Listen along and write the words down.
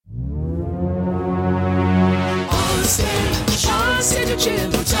with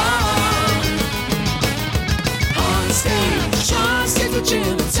Jim and Tom. On stage, Sean stays with Jim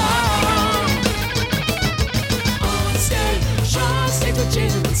and Tom. On stage, Sean stays with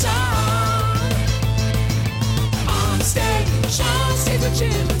Jim and Tom. On stage, Sean stays with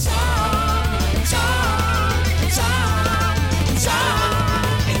Jim and Tom. Tom,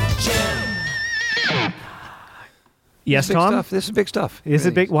 and Jim. Yes, Tom? This is big stuff. Is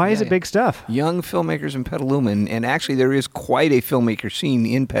it big? Why is it big stuff? Young filmmakers in Petaluma, and actually there is quite a filmmaker scene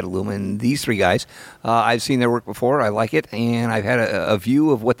in Petaluma, and these three guys, I've seen their work before, I like it, and I've had a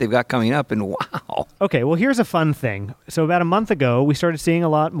view of what they've got coming up, and wow. Okay, well, here's a fun thing. So about a month ago, we started seeing a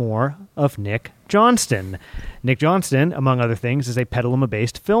lot more of Nick Johnston. Nick Johnston, among other things, is a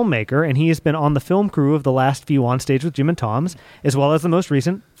Petaluma-based filmmaker, and he has been on the film crew of the last few On Stage with Jim and Tom's, as well as the most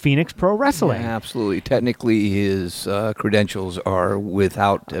recent Phoenix Pro Wrestling. Yeah, absolutely. Technically, his credentials are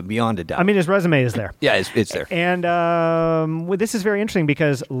beyond a doubt. I mean, his resume is there. Yeah, it's there. And well, this is very interesting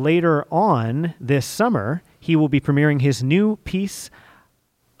because later on this summer, he will be premiering his new piece,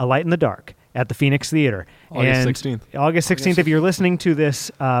 A Light in the Dark, at the Phoenix Theater. August 16th. August 16th. If you're listening to this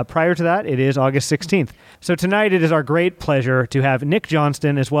prior to that, it is August 16th. So tonight it is our great pleasure to have Nick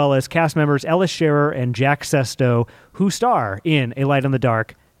Johnston as well as cast members Ellis Scherer and Jack Sesto, who star in A Light in the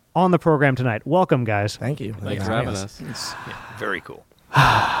Dark, on the program tonight. Welcome, guys. Thank you. Thanks for having us. It's very cool.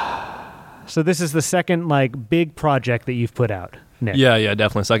 So this is the second big project that you've put out, Nick. Yeah,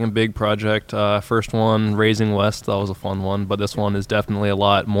 definitely. Second big project. First one, Raising West, that was a fun one, but this one is definitely a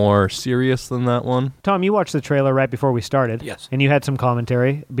lot more serious than that one. Tom, you watched the trailer right before we started. Yes. And you had some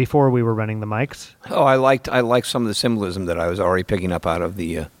commentary before we were running the mics. Oh, I liked some of the symbolism that I was already picking up out of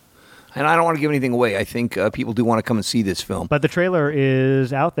the... and I don't want to give anything away. I think people do want to come and see this film. But the trailer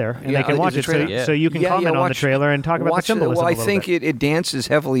is out there, and they can watch it. So you can comment on the trailer and talk about the symbolism. Well, I think it dances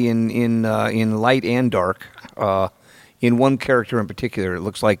heavily in light and dark. In one character in particular, it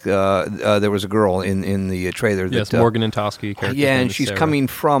looks like there was a girl in the trailer. Yes, Morgan and Toschi character. Yeah, and she's coming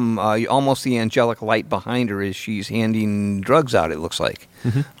from almost the angelic light behind her as she's handing drugs out, it looks like.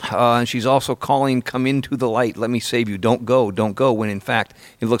 Mm-hmm. And she's also calling, come into the light, let me save you, don't go, when in fact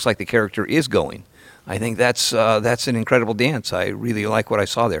it looks like the character is going. I think that's an incredible dance. I really like what I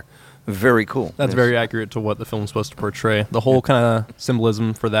saw there. Very cool. That's very accurate to what the film's supposed to portray. The whole kind of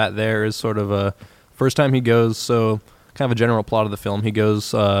symbolism for that there is sort of a first time he goes, so... kind of a general plot of the film. He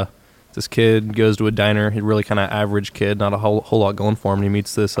goes, this kid goes to a diner, a really kind of average kid, not a whole lot going for him, and he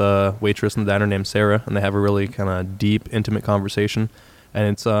meets this waitress in the diner named Sarah, and they have a really kind of deep, intimate conversation, and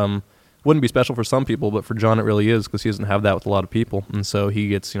it's wouldn't be special for some people, but for John it really is, because he doesn't have that with a lot of people, and so he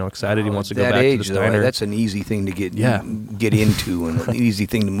gets excited, he wants to go back to this diner. That's an easy thing to get into, and an easy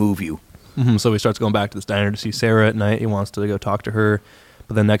thing to move you. Mm-hmm. So he starts going back to this diner to see Sarah at night, he wants to go talk to her,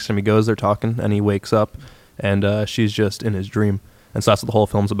 but then next time he goes, they're talking, and he wakes up, and she's just in his dream. And so that's what the whole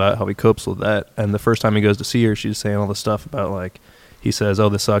film's about, how he copes with that. And the first time he goes to see her, she's saying all this stuff about, he says, oh,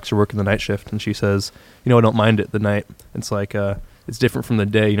 this sucks, you're working the night shift. And she says, I don't mind it, the night. It's it's different from the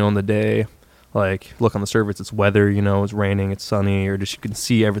day. In the day, look on the surface, it's weather, it's raining, it's sunny, or just you can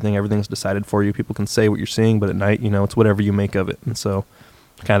see everything's decided for you. People can say what you're seeing, but at night, it's whatever you make of it. And so...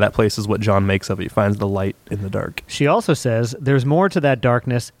 kind of that place is what John makes of it. He finds the light in the dark. She also says, there's more to that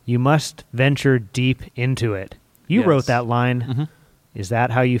darkness. You must venture deep into it. You wrote that line. Mm-hmm. Is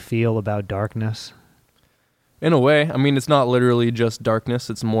that how you feel about darkness? In a way. I mean, it's not literally just darkness.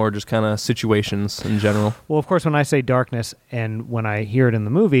 It's more just kind of situations in general. Well, of course, when I say darkness and when I hear it in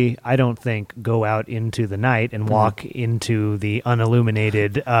the movie, I don't think go out into the night and walk into the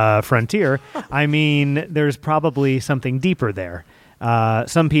unilluminated frontier. I mean, there's probably something deeper there.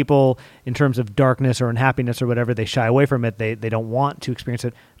 Some people, in terms of darkness or unhappiness or whatever, they shy away from it. They don't want to experience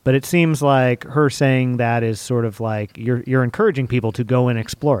it. But it seems like her saying that is sort of like you're encouraging people to go and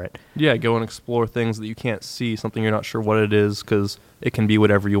explore it. Yeah, go and explore things that you can't see, something you're not sure what it is, because it can be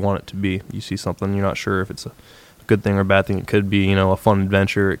whatever you want it to be. You see something, you're not sure if it's a good thing or a bad thing. It could be, a fun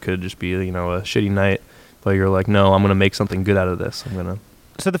adventure. It could just be, a shitty night. But you're like, no, I'm going to make something good out of this.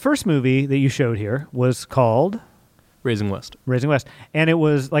 So the first movie that you showed here was called... Raising West. And it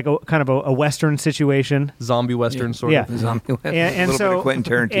was like a kind of a Western situation. Zombie Western, sort of. Zombie Western. And a little bit of Quentin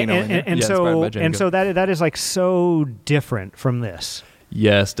Tarantino. And so that is like so different from this.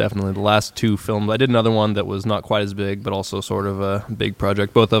 Yes, definitely. The last two films, I did another one that was not quite as big, but also sort of a big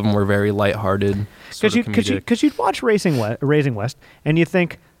project. Both of them were very lighthearted, sort of comedic. Because you'd watch Raising West, and you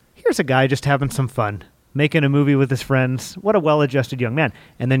think, here's a guy just having some fun, making a movie with his friends. What a well-adjusted young man.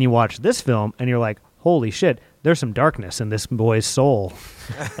 And then you watch this film, and you're like, holy shit, there's some darkness in this boy's soul.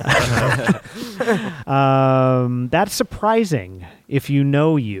 That's surprising if you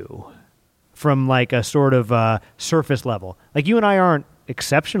know you. from like a sort of surface level. Like you and I aren't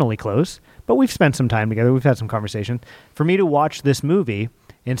exceptionally close, but we've spent some time together. We've had some conversation. For me to watch this movie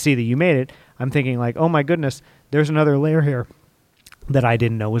and see that you made it, I'm thinking like, oh my goodness, there's another layer here that I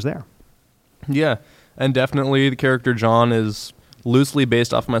didn't know was there. Yeah, and definitely the character John is loosely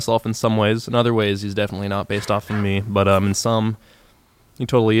based off of myself in some ways. In other ways, he's definitely not based off of me. But in some, he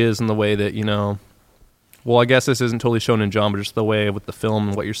totally is in the way that, you know... Well, I guess this isn't totally shown in John, but just the way with the film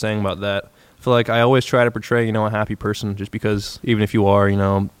and what you're saying about that. I feel like I always try to portray, you know, a happy person just because even if you are, you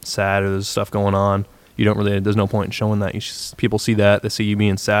know, sad or there's stuff going on, you don't really... There's no point in showing that. People see that. They see you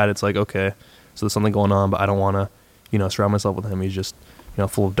being sad. It's like, okay, so there's something going on, but I don't want to, you know, surround myself with him. He's just, you know,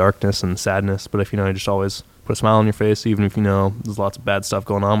 full of darkness and sadness. But if, you know, you just always... put a smile on your face, even if you know there's lots of bad stuff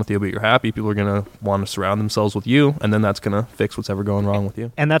going on with you, but you're happy, people are going to want to surround themselves with you, and then that's going to fix what's ever going wrong with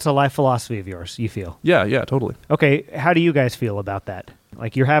you. And that's a life philosophy of yours, you feel? Yeah, totally. Okay, how do you guys feel about that?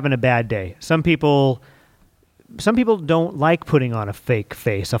 Like you're having a bad day. Some people don't like putting on a fake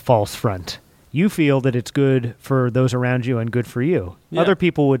face, a false front. You feel that it's good for those around you and good for you. Yeah. Other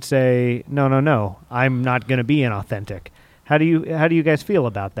people would say, no, I'm not going to be inauthentic. How do you guys feel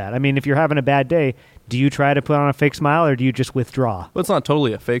about that? I mean, if you're having a bad day, do you try to put on a fake smile or do you just withdraw? But it's not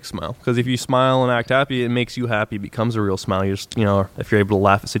totally a fake smile, because if you smile and act happy, it makes you happy. It becomes a real smile. You just, you know, if you're able to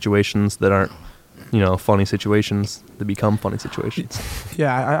laugh at situations that aren't, you know, funny situations, they become funny situations.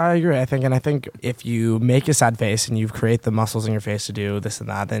 Yeah, I agree. I think if you make a sad face and you create the muscles in your face to do this and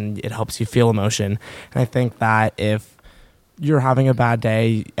that, then it helps you feel emotion. And I think that if you're having a bad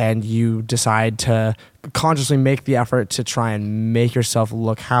day and you decide to consciously make the effort to try and make yourself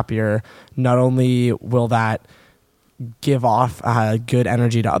look happier, not only will that give off good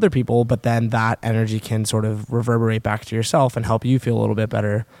energy to other people, but then that energy can sort of reverberate back to yourself and help you feel a little bit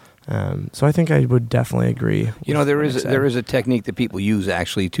better. So I think I would definitely agree. You know, there is a technique that people use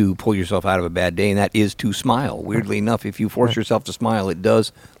actually to pull yourself out of a bad day, and that is to smile. Weirdly enough, if you force yourself to smile, it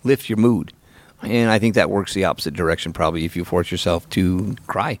does lift your mood. And I think that works the opposite direction probably if you force yourself to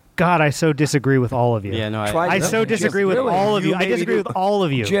cry. God, I so disagree with all of you. Yeah, no, I so disagree with all of you. I disagree with all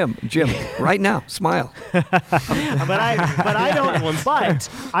of you. Jim, right now, smile. But I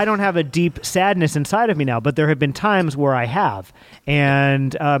don't have a deep sadness inside of me now. But there have been times where I have,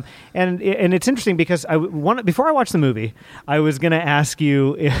 and it's interesting because before I watched the movie, I was going to ask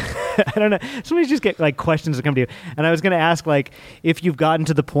you. I don't know. Sometimes just get like questions that come to you, and I was going to ask like if you've gotten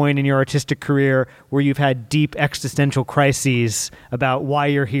to the point in your artistic career where you've had deep existential crises about why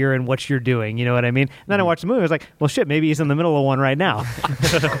you're here and what you're doing. You know what I mean? And then I watched the movie. I was like, well, shit, maybe he's in the middle of one right now.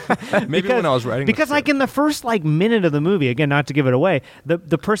 Maybe when I was writing because like in the first like minute of the movie, again, not to give it away,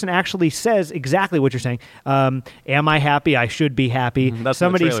 the person actually says exactly what you're saying. Am I happy? I should be happy. That's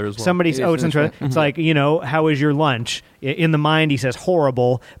in the trailer as well. It's in the trailer. It's like, you know, how is your lunch? In the mind, he says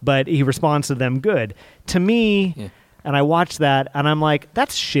horrible, but he responds to them good. To me... Yeah. And I watched that, and I'm like,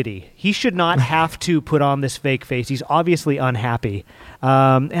 that's shitty. He should not have to put on this fake face. He's obviously unhappy.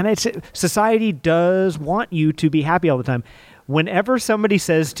 And society does want you to be happy all the time. Whenever somebody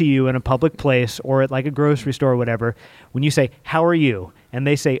says to you in a public place or at like a grocery store or whatever, when you say, how are you? And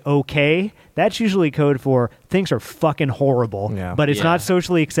they say, okay, that's usually code for things are fucking horrible. Yeah. But it's not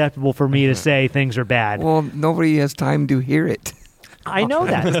socially acceptable for me to say things are bad. Well, nobody has time to hear it. I know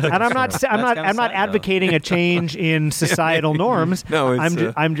that, and I'm not advocating a change in societal norms. No,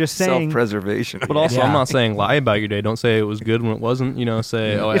 I'm just saying self-preservation. But also, I'm not saying lie about your day. Don't say it was good when it wasn't. You know,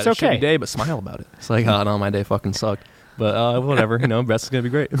 say I had a shitty day, but smile about it. It's like, oh no, my day fucking sucked. But whatever, you know, rest is gonna be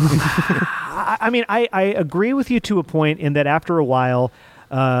great. I mean, I agree with you to a point in that after a while,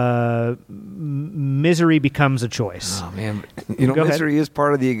 misery becomes a choice. Oh man, you know, misery is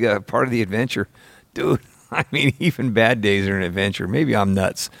part of the adventure, dude. I mean, even bad days are an adventure. Maybe I'm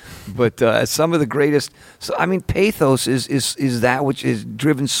nuts, but some of the greatest. So, I mean, pathos is that which has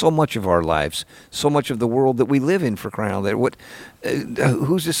driven so much of our lives, so much of the world that we live in. For crying out loud,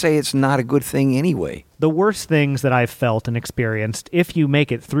 who's to say it's not a good thing anyway? The worst things that I've felt and experienced, if you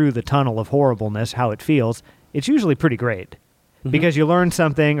make it through the tunnel of horribleness, how it feels, it's usually pretty great. Because you learn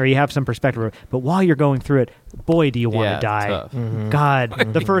something or you have some perspective. But while you're going through it, boy, do you want to die. Tough.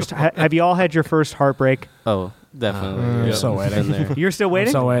 God, the first. Have you all had your first heartbreak? Oh, definitely. I'm so waiting. You're still waiting?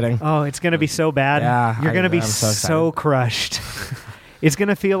 I'm still waiting. Oh, it's going to be so bad. Yeah, you're going to be I'm so crushed. It's going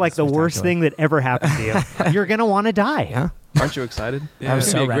to feel like the worst thing that ever happened to you. You're going to want to die. Yeah. Aren't you excited? Yeah,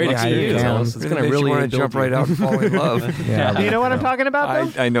 it's going to be a great experience. It's going to really want to jump right out and fall in love. Yeah. Do you know what I'm talking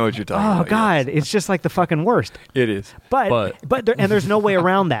about, though? I know what you're talking about. Oh, God. Yes. It's just like the fucking worst. It is. But there's no way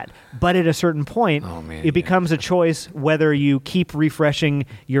around that. But at a certain point, it becomes a choice whether you keep refreshing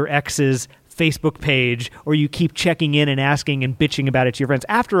your ex's Facebook page, or you keep checking in and asking and bitching about it to your friends.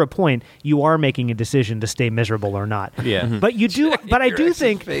 After a point, you are making a decision to stay miserable or not. Yeah. But you do. But I Your do ex's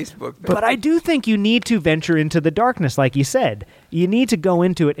think. Facebook But I do think you need to venture into the darkness, like you said. You need to go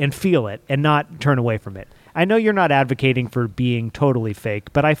into it and feel it, and not turn away from it. I know you're not advocating for being totally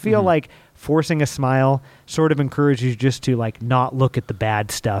fake, but I feel like forcing a smile sort of encourages you just to like not look at the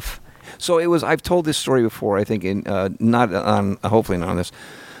bad stuff. So it was. I've told this story before. I think in not on, hopefully not on this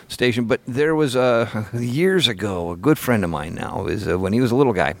station, but there was years ago a good friend of mine. Now is when he was a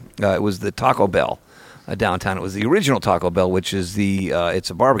little guy. It was the Taco Bell downtown. It was the original Taco Bell, which is it's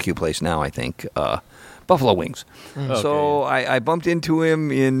a barbecue place now. I think Buffalo Wings. So I bumped into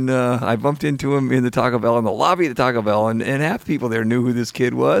him in the Taco Bell, in the lobby of the Taco Bell, and half the people there knew who this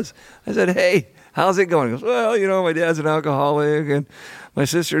kid was. I said, "Hey, how's it going?" He goes, "Well, my dad's an alcoholic, and my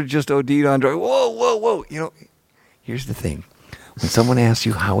sister just OD'd on drugs." Whoa. Here's the thing. When someone asks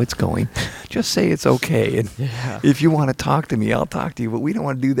you how it's going, just say it's okay. And if you want to talk to me, I'll talk to you. But we don't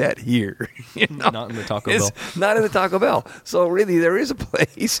want to do that here. Not in the Taco Bell. Not in the Taco Bell. So really, there is a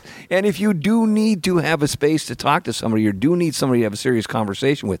place. And if you do need to have a space to talk to somebody, or do need somebody to have a serious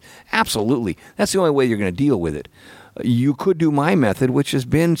conversation with, absolutely. That's the only way you're going to deal with it. You could do my method, which has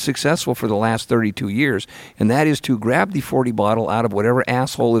been successful for the last 32 years, and that is to grab the 40 bottle out of whatever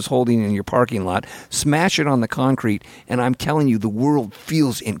asshole is holding in your parking lot, smash it on the concrete, and I'm telling you, the world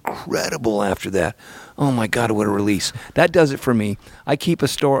feels incredible after that. Oh my God, what a release. That does it for me. I keep a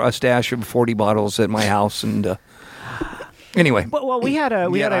stash of 40 bottles at my house, and anyway. Well, we had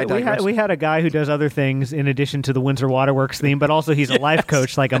a guy who does other things in addition to the Windsor Waterworks theme, but also he's a life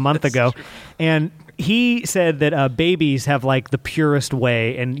coach like a month ago, and he said that babies have like the purest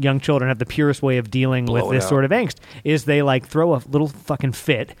way, and young children have the purest way of dealing with this sort of angst, is they like throw a little fucking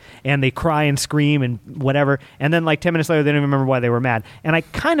fit and they cry and scream and whatever, and then like 10 minutes later they don't even remember why they were mad. And I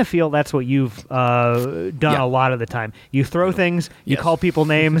kind of feel that's what you've done a lot of the time. You throw things, you call people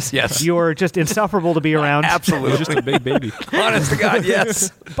names, you're just insufferable to be around. Absolutely. Just a big baby. Honest to God,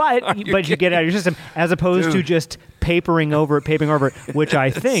 yes. But you get it out of your system, as opposed to just papering over it, which I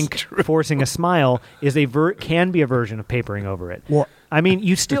think forcing a smile is can be a version of papering over it. Well, I mean,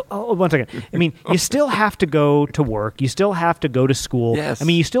 you still. Oh, 1 second. I mean, you still have to go to work. You still have to go to school. Yes. I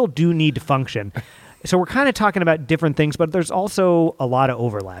mean, you still do need to function. So we're kind of talking about different things, but there's also a lot of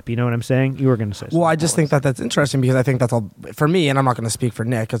overlap. You know what I'm saying? You were going to say something. Well, I just think that's interesting, because I think that's all for me, and I'm not going to speak for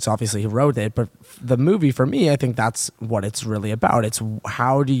Nick. It's obviously he wrote it, but the movie for me, I think that's what it's really about. It's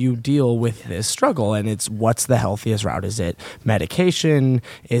how do you deal with this struggle, and it's what's the healthiest route? Is it medication?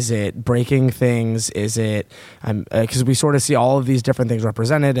 Is it breaking things? Is it because we sort of see all of these different things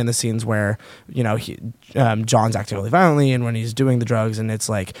represented in the scenes where John's acting really violently, and when he's doing the drugs, and it's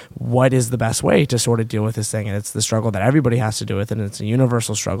like, what is the best way to sort of deal with this thing? And it's the struggle that everybody has to do with, and it's a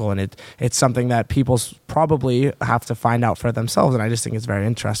universal struggle, and it's something that people probably have to find out for themselves. And I just think it's very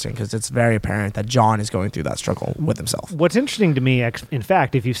interesting, because it's very apparent that John is going through that struggle with himself. What's interesting to me, in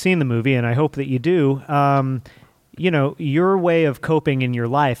fact, if you've seen the movie, and I hope that you do, your way of coping in your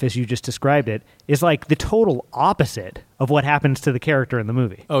life, as you just described it, is like the total opposite of what happens to the character in the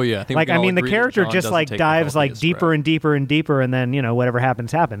movie. Oh yeah, the character just like dives like deeper and deeper and deeper, and then whatever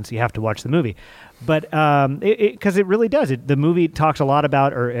happens. You have to watch the movie, but because it really does. The movie talks a lot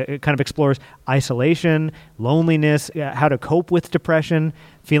about, or it kind of explores isolation, loneliness, how to cope with depression,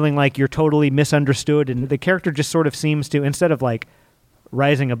 feeling like you're totally misunderstood, and the character just sort of seems to, instead of like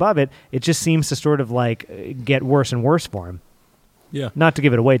rising above it, it just seems to sort of like get worse and worse for him. Yeah. Not to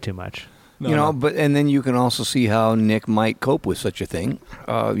give it away too much. But and then you can also see how Nick might cope with such a thing.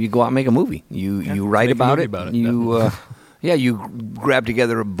 You go out and make a movie. You write about it. You grab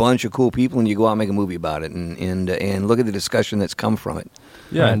together a bunch of cool people and you go out and make a movie about it, and look at the discussion that's come from it.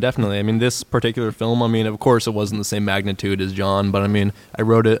 Yeah, and definitely. I mean, this particular film, of course it wasn't the same magnitude as John, but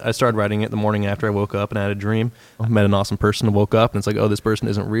I started writing it the morning after I woke up and I had a dream. I met an awesome person and woke up, and it's like, oh, this person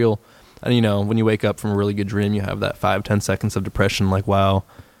isn't real. And when you wake up from a really good dream, you have that 5-10 seconds of depression, like, wow,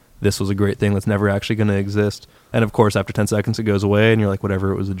 this was a great thing that's never actually going to exist. And of course, after 10 seconds, it goes away, and you're like,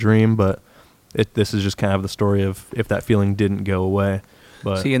 whatever, it was a dream. But this is just kind of the story of if that feeling didn't go away.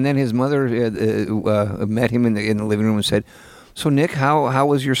 But see, and then his mother met him in the living room and said, "So Nick, how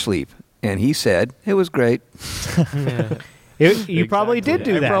was your sleep?" And he said, "It was great." You probably did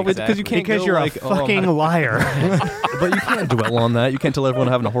do that. Because you're a fucking liar. But you can't dwell on that. You can't tell everyone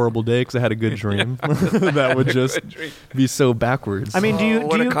having a horrible day because I had a good dream. That would just be so backwards. I mean,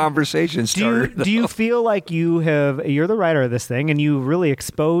 what a conversation starter. Do you feel like you're the writer of this thing, and you really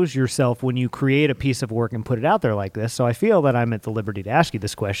expose yourself when you create a piece of work and put it out there like this? So I feel that I'm at the liberty to ask you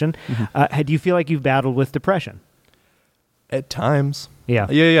this question. Do you feel like you've battled with depression? At times. Yeah.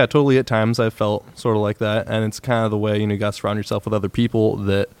 Yeah, totally. At times I felt sort of like that. And it's kind of the way, you got to surround yourself with other people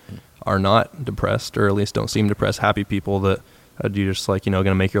that are not depressed, or at least don't seem depressed, happy people that you just going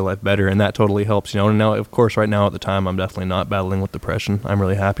to make your life better. And that totally helps, And now, of course, right now at the time, I'm definitely not battling with depression. I'm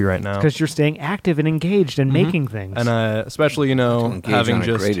really happy right now. Because you're staying active and engaged and making things. And especially, having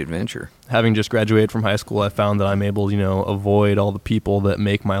a great adventure. Having just graduated from high school, I found that I'm able, avoid all the people that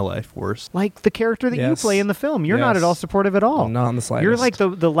make my life worse. Like the character that you play in the film. You're not at all supportive at all. Not on the slightest. You're like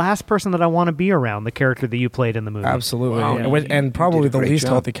the last person that I want to be around, the character that you played in the movie. Absolutely. Wow. And probably the least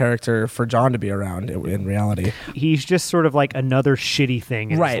job. healthy character for John to be around in reality. He's just sort of like another shitty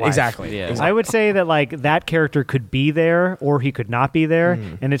thing in his life. Exactly. Yeah. I would say that that character could be there or he could not be there,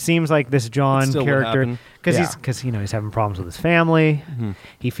 and it seems like this John It still would character happen. because he's having problems with his family.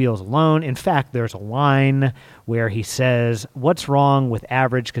 He feels alone. In fact, there's a line where he says, "What's wrong with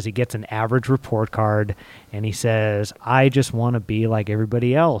average?" Because he gets an average report card, and he says, "I just want to be like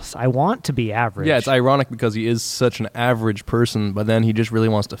everybody else. I want to be average." Yeah, it's ironic because he is such an average person, but then he just really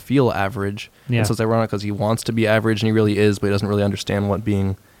wants to feel average. Yeah. And so it's ironic because he wants to be average, and he really is, but he doesn't really understand what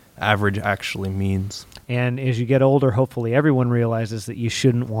being average actually means. And as you get older, hopefully everyone realizes that you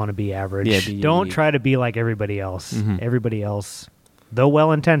shouldn't want to be average. Yeah, be Don't unique. try to be like everybody else. Everybody else, though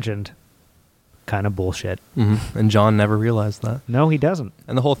well-intentioned, kind of bullshit. And John never realized that. No, he doesn't.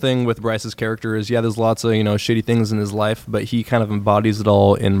 And the whole thing with Bryce's character is, there's lots of, shitty things in his life, but he kind of embodies it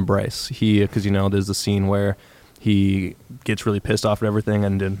all in Bryce. Because, there's the scene where he gets really pissed off at everything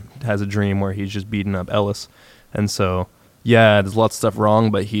and then has a dream where he's just beating up Ellis. And so, there's lots of stuff wrong,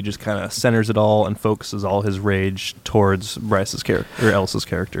 but he just kind of centers it all and focuses all his rage towards Bryce's character, or Ellis's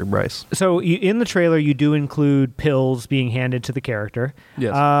character, Bryce. So in the trailer, you do include pills being handed to the character.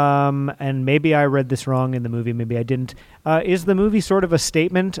 Yes. And maybe I read this wrong in the movie. Maybe I didn't. Is the movie sort of a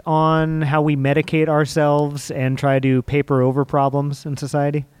statement on how we medicate ourselves and try to paper over problems in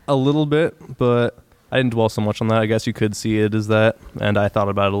society? A little bit, but I didn't dwell so much on that. I guess you could see it as that, and I thought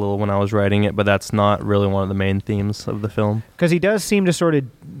about it a little when I was writing it, but that's not really one of the main themes of the film. Because he does seem to sort of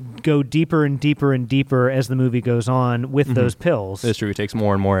go deeper and deeper and deeper as the movie goes on with those pills. It's true. He takes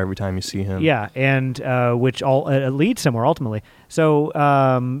more and more every time you see him. Yeah, and which all leads somewhere ultimately. So,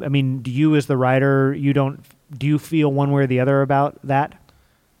 do you as the writer, do you feel one way or the other about that?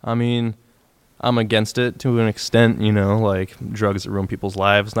 I mean, I'm against it to an extent, like drugs that ruin people's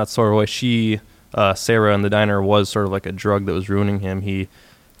lives. And that's sort of why Sarah in the diner was sort of like a drug that was ruining him. He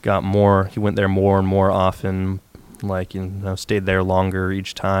went there more and more often, stayed there longer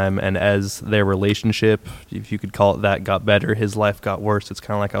each time. And as their relationship, if you could call it that, got better, his life got worse. It's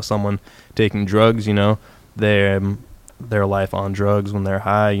kind of like how someone taking drugs, their life on drugs when they're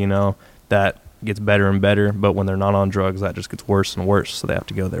high, that gets better and better. But when they're not on drugs, that just gets worse and worse. So they have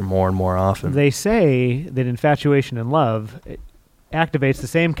to go there more and more often. They say that infatuation and love activates the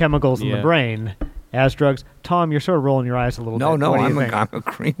same chemicals in the brain as drugs. Tom, you're sort of rolling your eyes a little bit. No, What do you think? I'm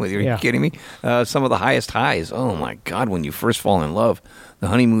agreeing with you. Are Yeah. you kidding me? Some of the highest highs. Oh, my God, when you first fall in love, the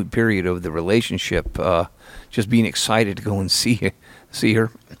honeymoon period of the relationship, just being excited to go and see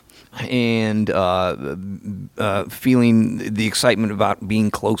her, and feeling the excitement about being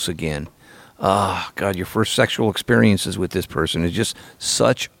close again. God, your first sexual experiences with this person is just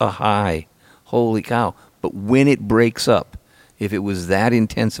such a high. Holy cow. But when it breaks up, if it was that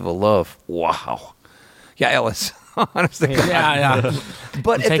intense of a love, wow. Yeah, Ellis. Honestly, Yeah.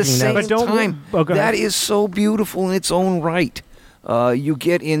 but at the same But don't- time, oh, go ahead. that is so beautiful in its own right. You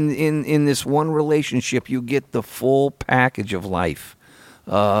get in this one relationship, you get the full package of life,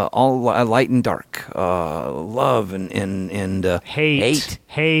 all light and dark, love and Hate.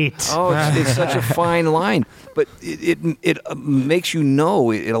 Oh, it's such a fine line, but it makes you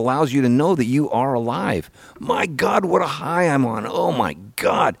know. It allows you to know that you are alive. My God, what a high I'm on! Oh my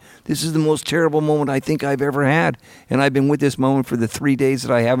God, this is the most terrible moment I think I've ever had, and I've been with this moment for the 3 days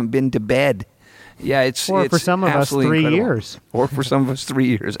that I haven't been to bed. Yeah, it's Or for it's some of us, absolutely 3 incredible. years. Or for some of us, 3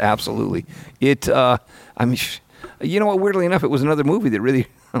 years. Absolutely. You know what? Weirdly enough, it was another movie that really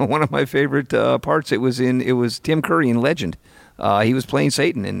one of my favorite parts. It was Tim Curry in Legend. He was playing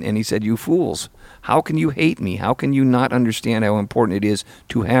Satan, and he said, "You fools, how can you hate me? How can you not understand how important it is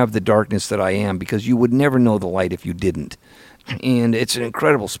to have the darkness that I am? Because you would never know the light if you didn't." And it's an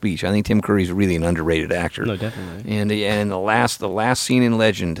incredible speech. I think Tim Curry's really an underrated actor. No, definitely. And the last scene in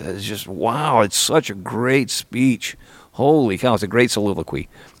Legend is just wow. It's such a great speech. Holy cow, it's a great soliloquy.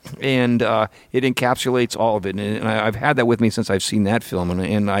 And it encapsulates all of it. And I've had that with me since I've seen that film,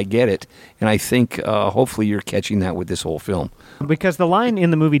 and I get it. And I think hopefully you're catching that with this whole film. Because the line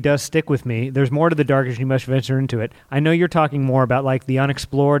in the movie does stick with me. There's more to the dark as you must venture into it. I know you're talking more about like the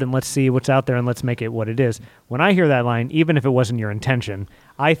unexplored and let's see what's out there and let's make it what it is. When I hear that line, even if it wasn't your intention,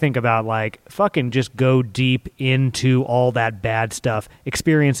 I think about like fucking just go deep into all that bad stuff.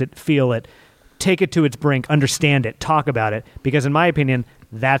 Experience it, feel it, take it to its brink, understand it, talk about it. Because in my opinion,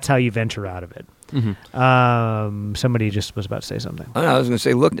 that's how you venture out of it. Somebody just was about to say something. I was going to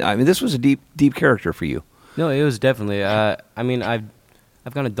say, look, I mean, this was a deep character for you. No, it was definitely. I mean, I've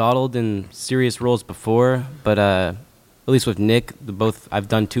kind of dawdled in serious roles before, but at least with Nick, I've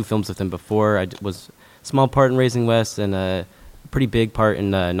done 2 films with him before. I was a small part in Raising West and a pretty big part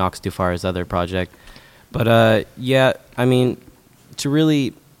in Knocks Too Far, his other project. But yeah, I mean,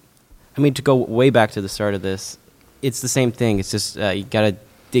 to go way back to the start of this, it's the same thing. It's just you gotta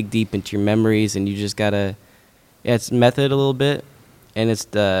dig deep into your memories, and you just gotta. Yeah, it's method a little bit, and it's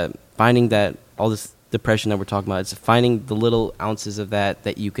finding that all this depression that we're talking about. It's finding the little ounces of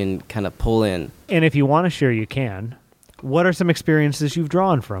that you can kind of pull in. And if you want to share, you can. What are some experiences you've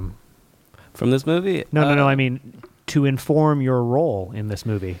drawn from this movie? No. I mean, to inform your role in this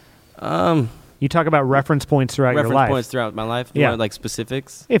movie. You talk about reference points throughout your life. Reference points throughout my life? Yeah. Want, like,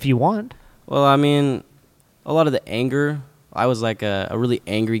 specifics? If you want. Well, I mean, a lot of the anger. I was like a really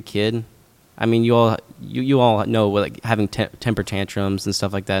angry kid. I mean, you all know, like, having temper tantrums and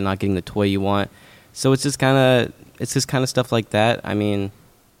stuff like that, not getting the toy you want. So it's just kind of stuff like that. I mean,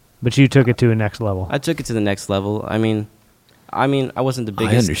 but you took it to a next level. I took it to the next level. I mean, I wasn't the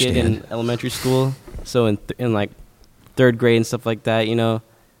biggest kid in elementary school. So in like 3rd grade and stuff like that, you know,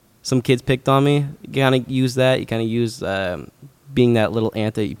 some kids picked on me. You kind of use that. You kind of use being that little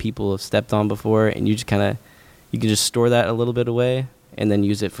ant that people have stepped on before, and you can just store that a little bit away and then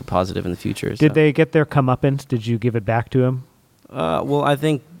use it for positive in the future. Did they get their comeuppance? Did you give it back to him? Well, I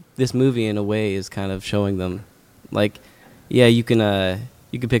think this movie, in a way, is kind of showing them, like, yeah, you can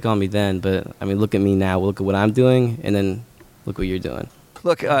pick on me then, but I mean, look at me now. Look at what I'm doing, and then look what you're doing.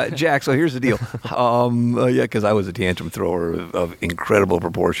 Look, Jack, so here's the deal. Yeah, because I was a tantrum thrower of incredible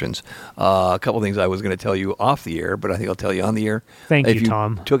proportions. A couple things I was going to tell you off the air, but I think I'll tell you on the air. Thank you, you,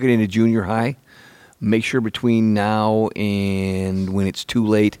 Tom. Took it into junior high, make sure between now and when it's too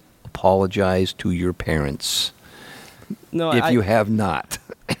late, apologize to your parents. No, if you have not.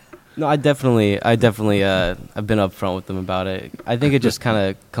 No, I definitely I've been upfront with them about it. I think it just kind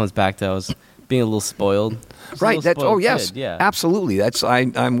of comes back to I was being a little spoiled. Right. Yes. Kid, yeah. Absolutely.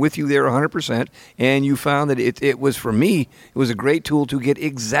 I'm with you there 100%. And you found that it was, for me, it was a great tool to get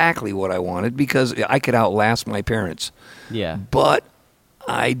exactly what I wanted because I could outlast my parents. Yeah. But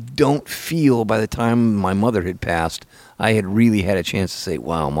I don't feel by the time my mother had passed, I had really had a chance to say,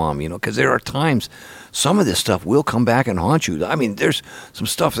 wow, Mom, because there are times some of this stuff will come back and haunt you. I mean, there's some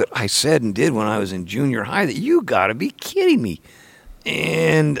stuff that I said and did when I was in junior high that you got to be kidding me.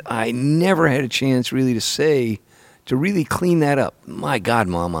 And I never had a chance really to really clean that up. My God,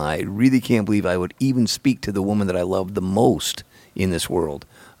 Mom, I really can't believe I would even speak to the woman that I loved the most in this world.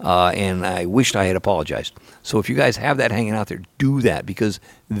 And I wished I had apologized. So if you guys have that hanging out there, do that because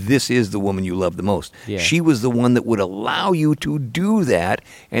this is the woman you love the most. Yeah. She was the one that would allow you to do that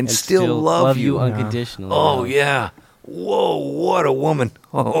and still love you unconditionally. Oh, yeah. Whoa, what a woman.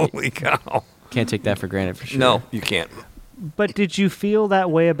 Holy cow. Can't take that for granted for sure. No, you can't. But did you feel that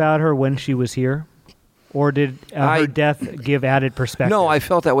way about her when she was here? Or did her death give added perspective? No, I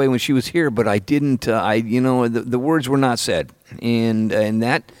felt that way when she was here, but I didn't. The words were not said, and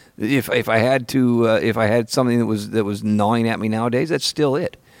that if I had something that was gnawing at me nowadays, that's still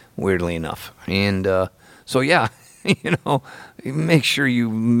it. Weirdly enough, and so yeah, make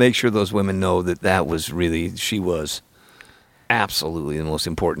sure those women know that was really, she was absolutely the most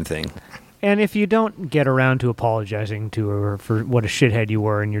important thing. And if you don't get around to apologizing to her for what a shithead you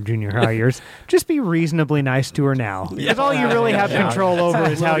were in your junior high years, just be reasonably nice to her now. Because all you really have control over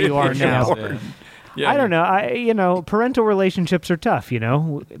is how you are now. Yeah. I don't know. Parental relationships are tough,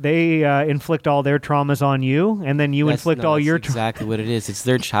 They inflict all their traumas on you, and then you inflict all your exactly what it is. It's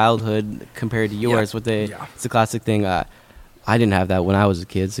their childhood compared to yours. It's a classic thing. I didn't have that when I was a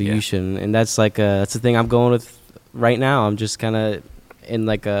kid, so you shouldn't. And that's that's the thing I'm going with right now. I'm just kind of in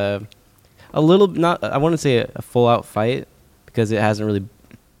like a little, not, I wouldn't say a full out fight because it hasn't really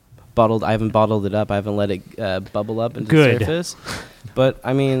I haven't bottled it up. I haven't let it bubble up into the surface. But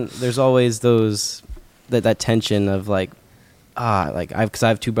I mean, there's always that tension of because I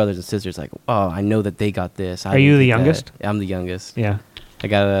have 2 brothers and sisters. Like, oh, I know that they got this. Are you the youngest? I'm the youngest. Yeah. I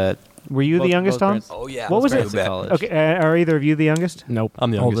got Were you the Both- youngest, both Tom? parents- Oh yeah. What was Too it? bad. College. Okay, are either of you the youngest? Nope.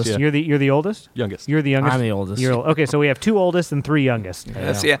 I'm the youngest, Oldest. yeah. You're the oldest. Youngest. You're the youngest. I'm the oldest. You're, okay, so we have 2 oldest and 3 youngest.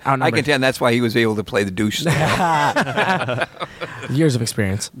 That's, yeah, I Outnumbered. contend that's why he was able to play the douche. Years of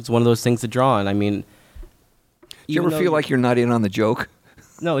experience. It's one of those things to draw on. I mean, Do you even ever though feel like you're not in on the joke?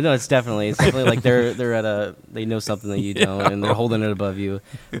 No, it's definitely like they're at a they know something that you don't and they're holding it above you.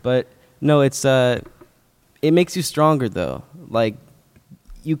 But no, it makes you stronger though. Like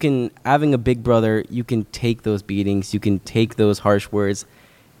you can having a big brother, you can take those beatings, you can take those harsh words,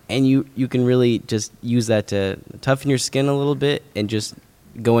 and you can really just use that to toughen your skin a little bit and just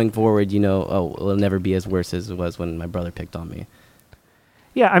going forward, it'll never be as worse as it was when my brother picked on me.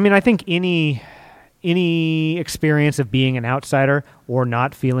 Yeah, I mean, I think any experience of being an outsider or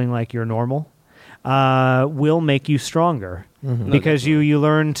not feeling like you're normal will make you stronger because you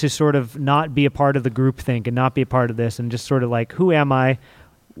learn to sort of not be a part of the groupthink and not be a part of this and just sort of like, who am I?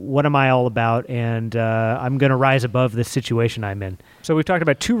 What am I all about? And I'm going to rise above this situation I'm in. So we've talked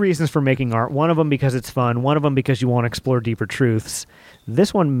about 2 reasons for making art. One of them because it's fun. One of them because you want to explore deeper truths.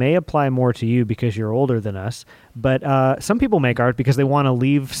 This one may apply more to you because you're older than us. But some people make art because they want to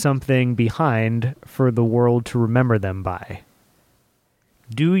leave something behind for the world to remember them by.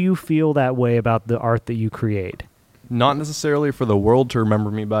 Do you feel that way about the art that you create? Not necessarily for the world to remember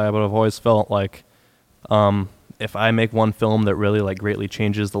me by, but I've always felt like if I make one film that really like greatly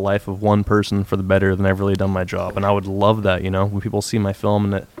changes the life of one person for the better, then I've really done my job. And I would love that, when people see my film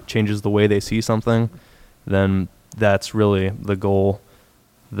and it changes the way they see something, then that's really the goal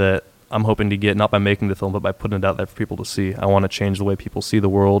that I'm hoping to get, not by making the film, but by putting it out there for people to see. I want to change the way people see the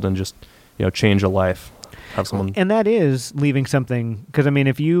world and just, change a life. Have someone. And that is leaving something, because I mean,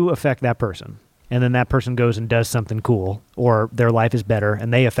 if you affect that person, and then that person goes and does something cool, or their life is better,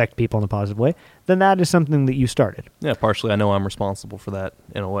 and they affect people in a positive way, then that is something that you started. Yeah, partially I know I'm responsible for that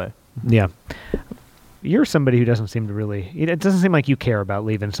in a way. Yeah. You're somebody who doesn't seem to really... It doesn't seem like you care about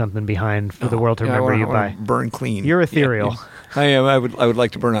leaving something behind for the world to remember you by. Burn clean. You're ethereal. Yeah. I am. I would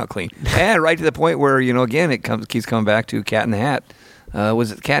like to burn out clean. And right to the point where, again, it keeps coming back to Cat in the Hat.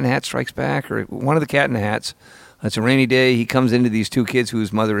 Was it Cat in the Hat Strikes Back? Or one of the Cat in the Hats. It's a rainy day. He comes into these 2 kids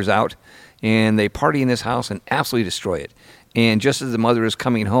whose mother is out. And they party in this house and absolutely destroy it. And just as the mother is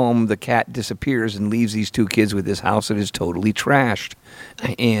coming home, the cat disappears and leaves these 2 kids with this house that is totally trashed.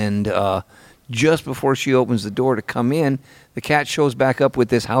 And just before she opens the door to come in, the cat shows back up with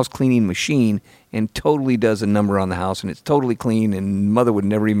this house cleaning machine and totally does a number on the house. And it's totally clean, and mother would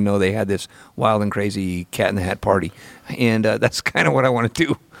never even know they had this wild and crazy Cat in the Hat party. And that's kind of what I want to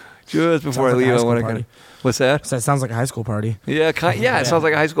do. Just before I Sounds like a leave, high I school want to party. What's that? So it sounds like a high school party. Yeah, it sounds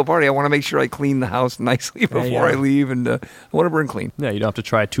like a high school party. I want to make sure I clean the house nicely before I leave, and I want to burn clean. Yeah, you don't have to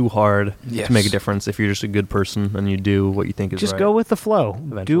try too hard Yes. to make a difference if you're just a good person and you do what you think is Just right. go with the flow.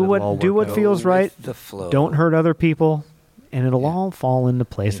 Eventually Do it'll all what work out. feels right. The flow. Don't hurt other people, and it'll all fall into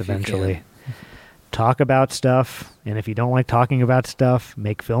place If you eventually. Talk about stuff, and if you don't like talking about stuff,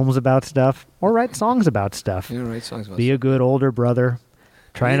 make films about stuff, or write songs about stuff. You write songs about Be a good older brother.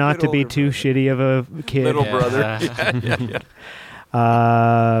 Try Be a not good to be older too brother. shitty of a kid. little Yeah.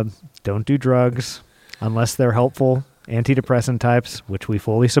 brother. Don't do drugs unless they're helpful. Antidepressant types, which we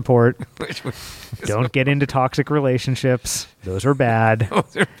fully support. Don't get into toxic relationships. Those are bad.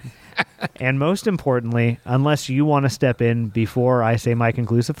 And most importantly, unless you want to step in before I say my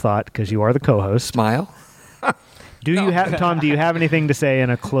conclusive thought, because you are the co-host, Smile. do you have, Tom, do you have anything to say in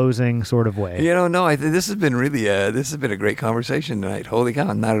a closing sort of way? No. This has been really this has been a great conversation tonight. Holy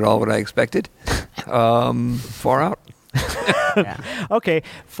cow! Not at all what I expected. Far out. Okay,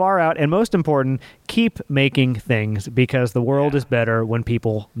 far out, and most important, keep making things, because the world is better when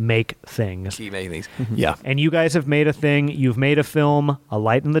people make things. Keep making these. Yeah. And you guys have made a thing. You've made a film, A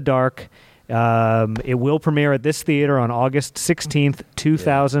Light in the Dark. It will premiere at this theater on August 16th,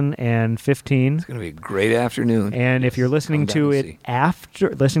 2015. It's going to be a great afternoon. And if you're listening Come to down and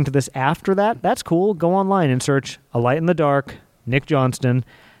it listening to this after that, that's cool. Go online and search A Light in the Dark, Nick Johnston.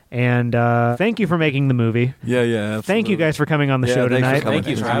 And thank you for making the movie. Yeah. Thank you guys for coming on the show thanks tonight. For coming. Thank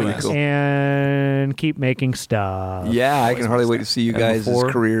you for It's having really us. cool. And keep making stuff. Yeah, I can hardly wait to see you And guys'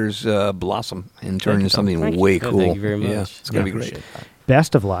 before- careers blossom and turn Thank you, into something Thank you. way No, cool. thank you very Yeah, much. it's going to Yeah. be great.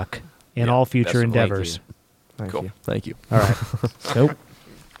 Best of luck in Yeah, all best future of luck. endeavors. Thank Cool. you. Thank you. All right. Nope.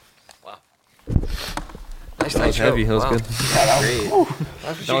 Nice, That was heavy. That was good. That was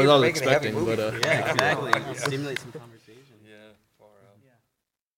That was what I was expecting, but Yeah, exactly. Stimulate some conversation.